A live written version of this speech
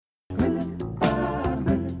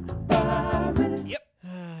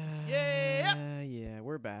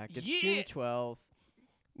back. It's Yeah. June 12th,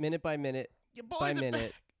 minute by minute Your by boys are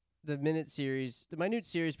minute. back. The Minute series, the minute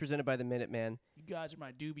series presented by the Minuteman. You guys are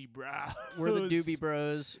my doobie bros. We're the Doobie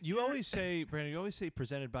Bros. You always say, Brandon, you always say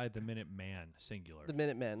presented by the Minute Man, singular. The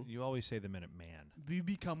Minutemen. You always say the Minute Man. We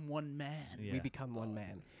become one man. Yeah. We become one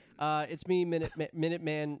man. It's me,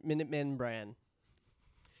 Minuteman Brand.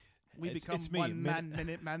 We It's- become it's me, one man,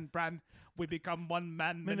 Minute Man brand. We become one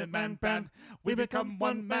man, Minute Man brand. We become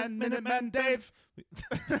one man, Minute Man Dave.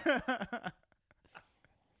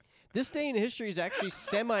 This day in history is actually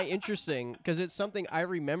semi-interesting because it's something I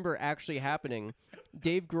remember actually happening.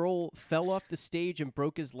 Dave Grohl fell off the stage and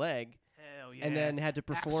broke his leg, Hell yeah. and then had to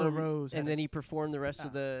Axl perform. Rose had And it. then he performed the rest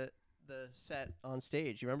of the set on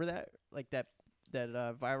stage. You remember that? Like that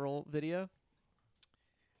viral video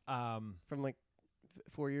Um, from like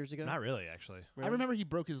 4 years ago. not really, actually. I remember he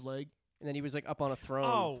broke his leg. And then he was like up on a throne.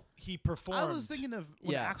 Oh, he performed. I was thinking of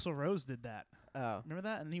when Yeah. Axl Rose did that. Oh. Remember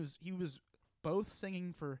that? And he was both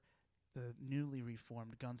singing for the newly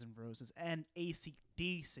reformed Guns N' Roses and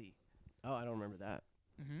AC/DC. Oh, I don't remember that.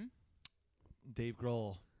 Mm-hmm. Dave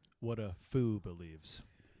Grohl, what a foo believes.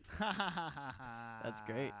 That's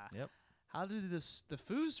great. Yep. How did the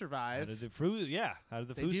Foos How survive? did the Foo? Yeah. How did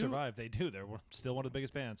the They Foo do? survive? They do. They're still one of the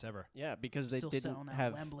biggest bands ever. Yeah, because they Still didn't selling out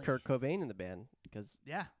have Wembley. Kurt Cobain in the band. Because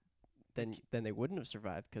Yeah, then they wouldn't have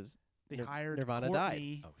survived. Because they hired Nirvana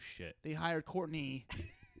Courtney. Oh shit. They hired Courtney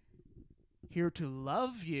here to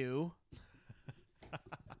love you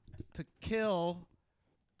to kill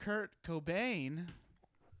Kurt Cobain.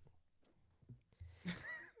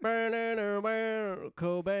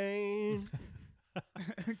 Cobain.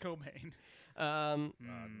 Cobain.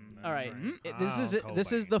 All right, this is it.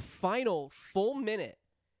 This is Cobain. the final full minute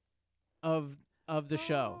of the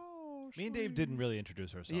show. Me and Dave didn't really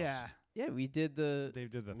introduce ourselves. Yeah. Yeah, we did the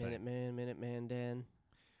Dave did the thing. Minuteman, Dan.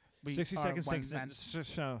 We 60 are seconds.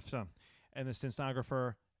 one And the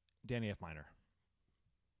stenographer, Danny F. Minor.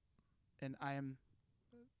 and I'm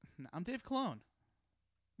Dave Cologne.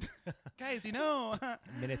 Guys, you know.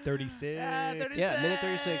 Minute 36. Yeah, 36. Yeah, minute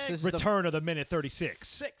 36. This is Return of the Minute 36.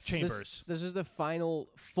 Six. Chambers. This is the final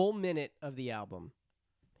full minute of the album.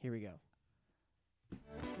 Here we go.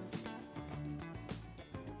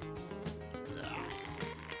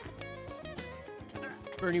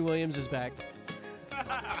 Bernie Williams is back.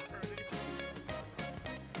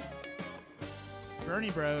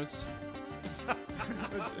 Bernie Bros.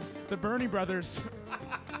 the Bernie Brothers.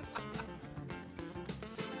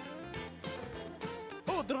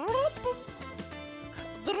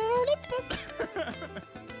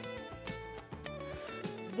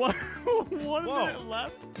 Oh, one Whoa. minute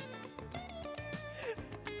left.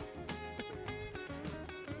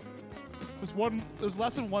 There's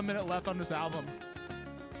less than 1 minute left on this album.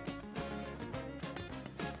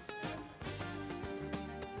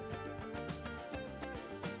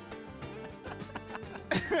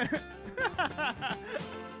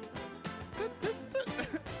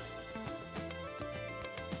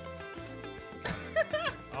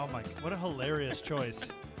 Oh my, what a hilarious choice.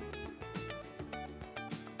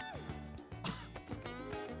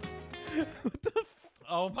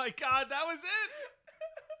 Oh my god, that was it!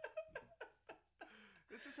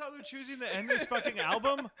 This is how they're choosing to end this fucking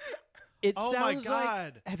album? It Oh my sounds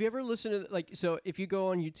God. like. Have you ever listened to so? If you go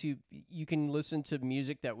on YouTube, you can listen to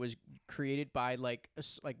music that was created by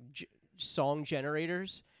song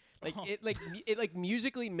generators. Like it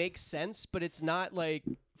musically makes sense, but it's not like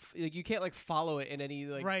you can't like follow it in any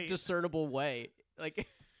like Right. discernible way. Like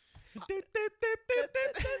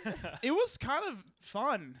It was kind of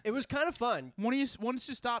fun. it was kind of fun. Once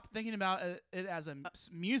you stop thinking about it as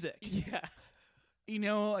music, Yeah, you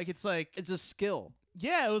know, like it's like it's a skill.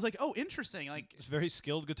 yeah, it was like oh interesting, like It's a very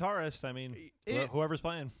skilled guitarist. I mean, It- whoever's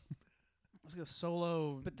playing. it's like a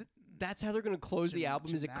solo. But that's how they're going to close the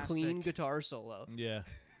album is a clean gymnastic. guitar solo. Yeah.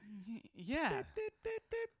 Yeah,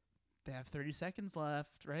 they have 30 seconds left,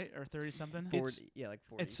 right, or 30 something. 40, yeah, like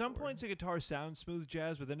 40. At some points, the guitar sounds smooth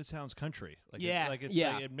jazz, but then it sounds country. Like Yeah. it's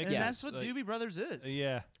Yeah. like it and mixes. that's what like, Doobie Brothers is.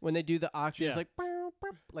 Yeah. when they do the octaves, Yeah. like bow, bow,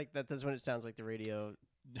 like that. That's when it sounds like the radio,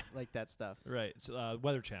 like that stuff. Right. It's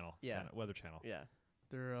Weather Channel. Yeah. Kinda, Weather Channel. Yeah.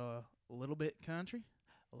 They're a little bit country,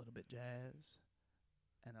 a little bit jazz,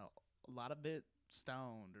 and a lot of bit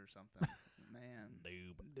stoned or something. Man,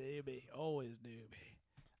 Doobie, always Doobie.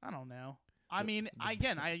 I don't know. I mean,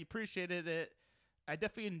 again, I appreciated it. I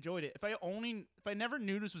definitely enjoyed it. If I never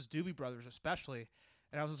knew this was Doobie Brothers, especially,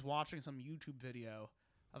 and I was just watching some YouTube video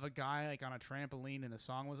of a guy like on a trampoline and the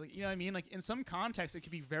song was like, you know what I mean? Like in some context, it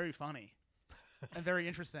could be very funny and very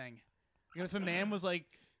interesting. You know, if a man was like,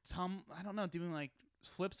 I don't know, doing like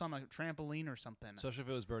flips on a trampoline or something. Especially if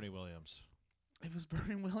it was Bernie Williams. It was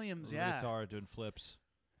Bernie Williams, The yeah. guitar doing flips,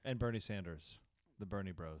 and Bernie Sanders, the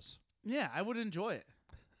Bernie Bros. Yeah, I would enjoy it.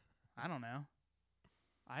 I don't know.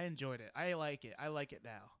 I enjoyed it. I like it. I like it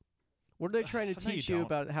now. What are they trying to No, you teach you don't.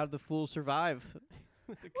 about how the fool survive?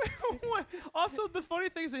 What? Also, the funny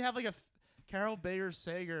thing is they have like a Carol Bayer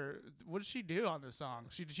Sager. What did she do on this song?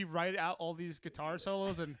 Did she write out all these guitar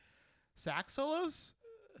solos and sax solos?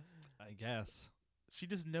 I guess. She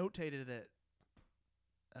just notated it.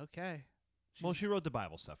 Okay. Well, she wrote the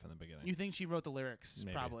Bible stuff in the beginning. You think she wrote the lyrics?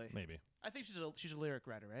 Maybe, Probably. Maybe. I think she's a lyric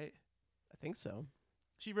writer, right? I think so.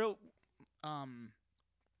 She wrote.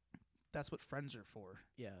 That's what friends are for.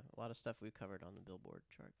 Yeah, a lot of stuff we've covered on the Billboard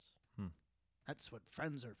charts. That's what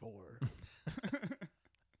friends are for.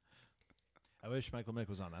 I wish Michael Mick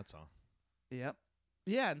was on that song. Yep.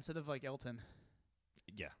 Yeah, instead of like Elton.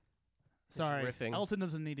 Yeah. Sorry, riffing. Elton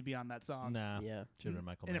doesn't need to be on that song. Nah. Yeah. Should have been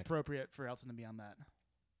Michael Mick. Inappropriate for Elton to be on that.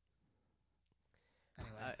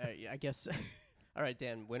 Anyway. I guess. All right,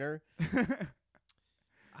 Dan. Winner.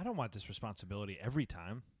 I don't want this responsibility every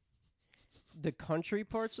time. The country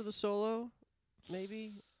parts of the solo,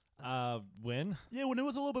 maybe. Win? Yeah, when it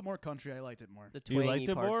was a little bit more country, I liked it more. The You twangy liked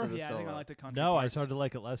it parts more? of the Yeah, I solo. think I liked the country No, I parts. started to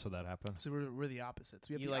like it less when that happened. So we're the opposites.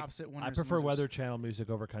 We have You the like- opposite winners. I and prefer losers. Weather Channel music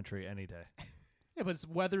over country any day. Yeah, but it's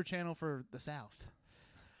Weather Channel for the South.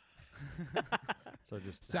 So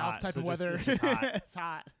just South hot. type So of just- weather. it's just hot It's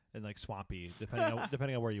hot. and like swampy,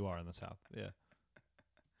 depending on where you are in the South. Yeah.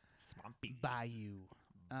 Swampy. Bayou.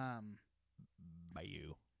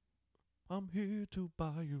 Bayou. I'm here to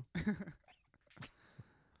buy you.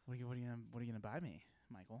 What are you gonna buy me,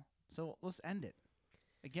 Michael? So let's end it.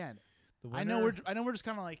 Again, The I know we're winner- just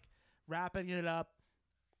kind of like wrapping it up.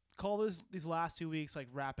 Call these last 2 weeks like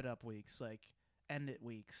wrap it up weeks, like end it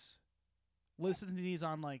weeks. Listen to these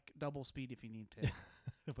on like double speed if you need to.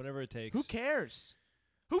 whatever it takes. Who cares?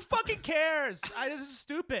 Who fucking cares? This is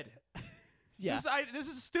stupid. Yeah. This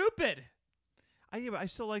is stupid. Yeah, but I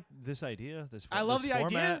still like this idea. This I love this the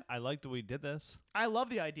format. idea. I like that we did this. I love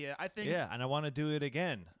the idea. I think. Yeah, and I want to do it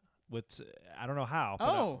again. With I don't know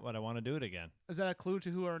how, but I want to do it again. Is that a clue to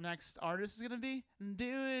who our next artist is gonna be?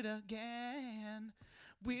 Do it again.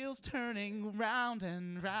 Wheels turning round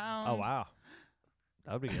and round. Oh wow,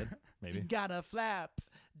 that would be good. You Maybe gotta flap,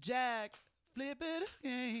 jack, flip it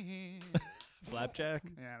again. flapjack.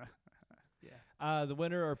 Yeah. The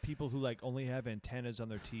winner are people who like only have antennas on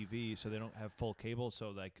their TV, so they don't have full cable. So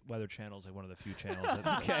like Weather Channel is like one of the few channels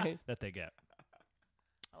that, Okay. that they get.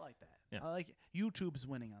 I like that. Yeah. I like it. YouTube's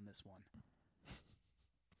winning on this one.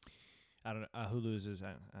 I don't know who loses. I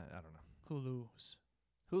don't know. Who lose?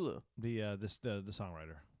 Hulu. The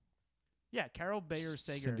songwriter Yeah, Carol Bayer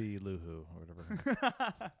Sager. Cindy Lou Who or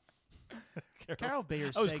whatever. Carol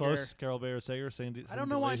Bayer I was Sager. close. Carol Bayer Sager. Cindy. I don't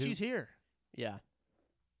know why Lou Who. she's here. Yeah.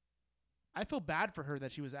 I feel bad for her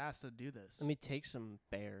that she was asked to do this. Let me take some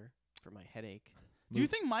bear for my headache. Do you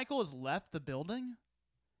think Michael has left the building?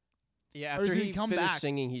 Yeah. Or After does he he come finished back?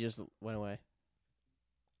 singing, he just went away.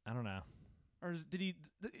 I don't know. Or did he?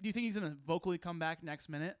 Do you think he's gonna vocally come back next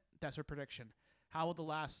minute? That's her prediction. How will the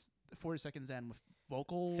last 40 seconds end with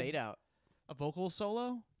vocal Fade out. a vocal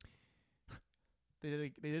solo?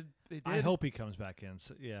 They did. I hope he comes back in.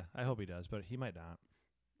 So, yeah, I hope he does, but he might not.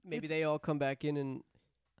 Maybe It's- they all come back in and.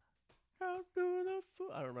 How do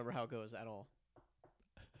the I don't remember how it goes at all.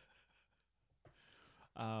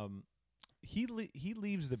 He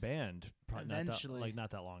leaves the band Eventually.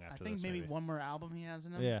 not that long I after think this. maybe one more album he has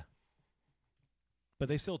in him. Yeah, but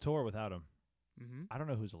they still tour without him. Mm-hmm. I don't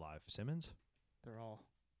know who's alive. Simmons, They're all.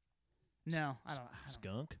 No, I don't.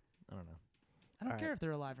 Skunk. I don't know. I don't All care right. if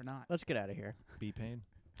they're alive or not. Let's get out of here. B Pain.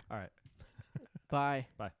 All right. Bye.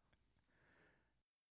 Bye.